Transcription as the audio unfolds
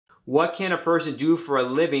What can a person do for a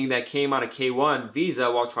living that came on a K-1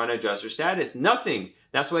 visa while trying to adjust their status? Nothing.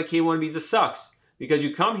 That's why K-1 visa sucks. Because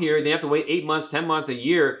you come here, they have to wait 8 months, 10 months, a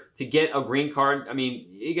year to get a green card. I mean,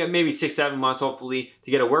 you get maybe 6, 7 months, hopefully,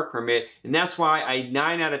 to get a work permit. And that's why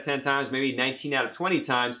 9 out of 10 times, maybe 19 out of 20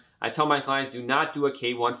 times, I tell my clients, do not do a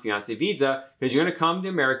K-1 fiancé visa, because you're going to come to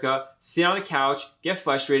America, sit on the couch, get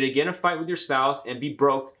frustrated, get in a fight with your spouse, and be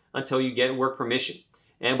broke until you get work permission.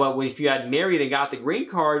 But if you had married and got the green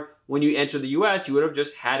card, when you enter the U.S., you would have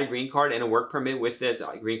just had a green card and a work permit with it.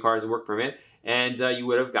 Green card is a work permit, and you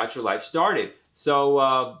would have got your life started.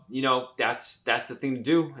 So, you know, that's the thing to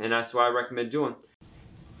do, and that's what I recommend doing.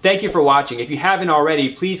 Thank you for watching. If you haven't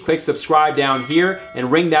already, please click subscribe down here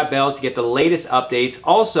and ring that bell to get the latest updates.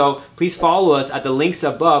 Also, please follow us at the links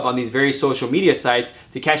above on these various social media sites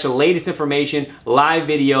to catch the latest information, live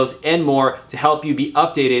videos, and more to help you be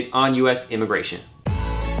updated on U.S. immigration.